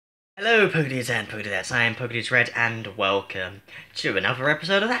Hello Pokedudes and Pokedudettes, I am Pokedudes Red and welcome to another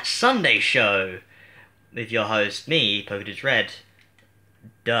episode of That Sunday Show with your host, me, Pokedudes Red.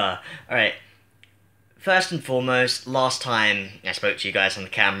 Duh. Alright, first and foremost, last time I spoke to you guys on the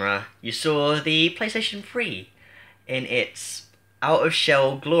camera, you saw the PlayStation 3 in its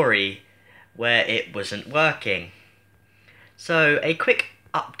out-of-shell glory where it wasn't working. So, a quick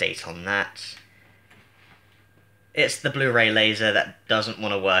update on that. It's the Blu-ray laser that doesn't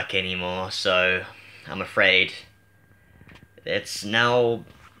want to work anymore, so I'm afraid it's now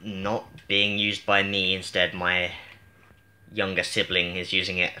not being used by me. Instead, my younger sibling is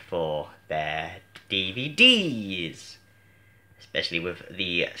using it for their DVDs, especially with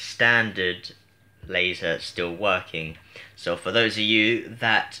the standard laser still working. So for those of you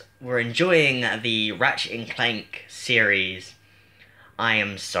that were enjoying the Ratchet & Clank series, I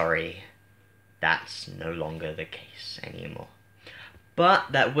am sorry. That's no longer the case anymore.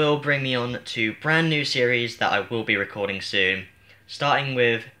 But that will bring me on to brand new series that I will be recording soon, starting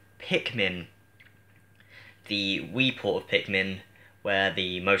with Pikmin, the Wii port of Pikmin, where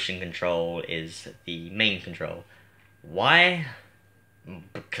the motion control is the main control. Why?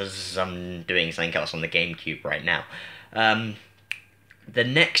 Because I'm doing something else on the GameCube right now. The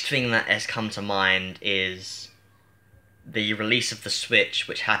next thing that has come to mind is the release of the Switch,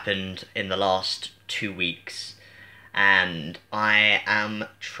 which happened in the last 2 weeks, and I am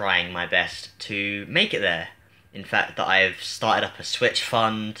trying my best to make it there. In fact, that I've started up a Switch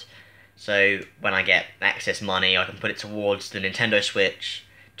fund, so when I get excess money, I can put it towards the Nintendo Switch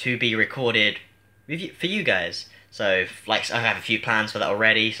to be recorded with you, for you guys. So, like, I have a few plans for that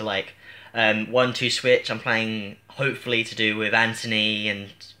already. So, like, 1-2 Switch, I'm planning hopefully to do with Anthony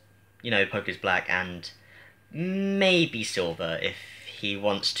and, you know, Poker's Black and maybe Silver if he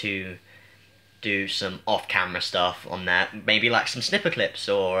wants to do some off-camera stuff on that. Maybe like some snipper clips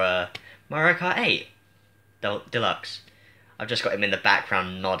or Mario Kart 8 Deluxe. I've just got him in the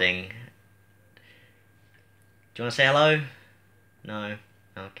background nodding. Do you want to say hello? No?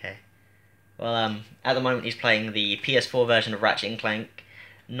 Okay. Well, at the moment he's playing the PS4 version of Ratchet & Clank.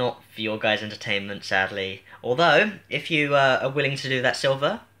 Not for your guys' entertainment, sadly. Although, if you are willing to do that,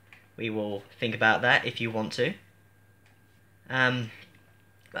 Silver, we will think about that if you want to.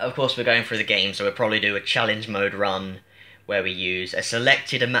 Of course, we're going through the game, so we'll probably do a challenge mode run where we use a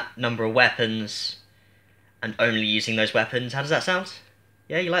selected number of weapons and only using those weapons. How does that sound?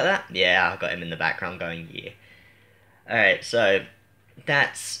 Yeah, you like that? Yeah, I've got him in the background going, yeah. Alright, so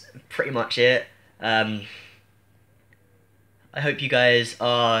that's pretty much it. I hope you guys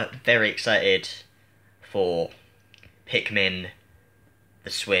are very excited for Pikmin, the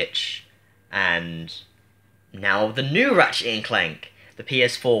Switch, and now the new Ratchet & Clank, the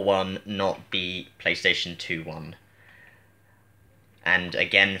PS4 one, not the PlayStation 2 one. And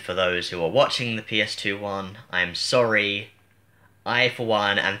again, for those who are watching the PS2 one, I'm sorry. I, for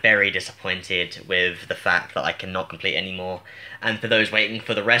one, am very disappointed with the fact that I cannot complete anymore. And for those waiting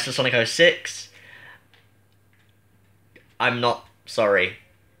for the rest of Sonic 06, I'm not sorry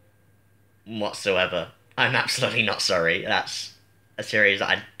whatsoever. I'm absolutely not sorry. That's a series that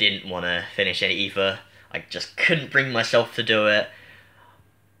I didn't want to finish either. I just couldn't bring myself to do it.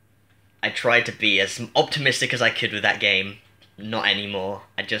 I tried to be as optimistic as I could with that game. Not anymore.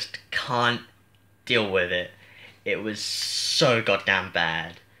 I just can't deal with it. It was so goddamn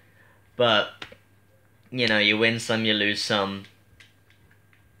bad. But, you know, you win some, you lose some.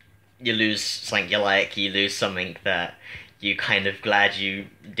 You lose something you like, you lose something that you kind of glad you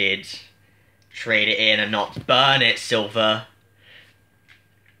did. Trade it in and not burn it, Silver.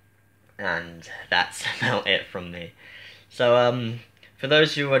 And that's about it from me. So, for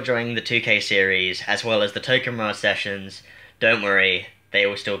those who are enjoying the 2K series, as well as the Token Mirage sessions, don't worry, they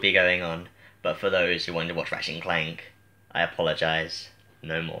will still be going on. But for those who want to watch Ratchet & Clank, I apologise,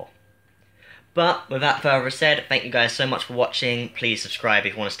 no more. But, with that further said, thank you guys so much for watching. Please subscribe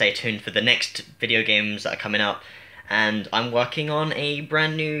if you want to stay tuned for the next video games that are coming up. And I'm working on a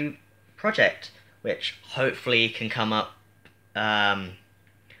brand new project, which hopefully can come up,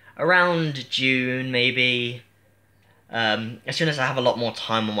 around June, maybe. As soon as I have a lot more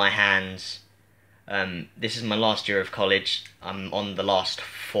time on my hands. This is my last year of college. I'm on the last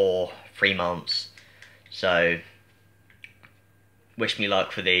 3 months. So, wish me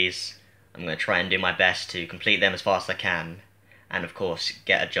luck for these. I'm going to try and do my best to complete them as fast as I can. And of course,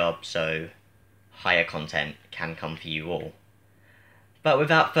 get a job so higher content can come for you all. But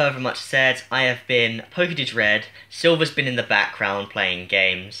without further much said, I have been Pokedudes Red, Silver's been in the background playing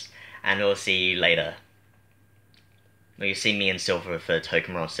games, and we'll see you later. Well, you see me and Silver for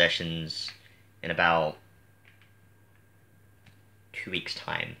Token Mirage sessions in about 2 weeks'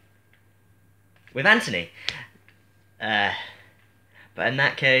 time. with Anthony. But in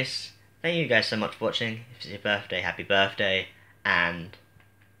that case, thank you guys so much for watching. If it's your birthday, happy birthday, and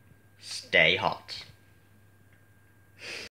stay hot.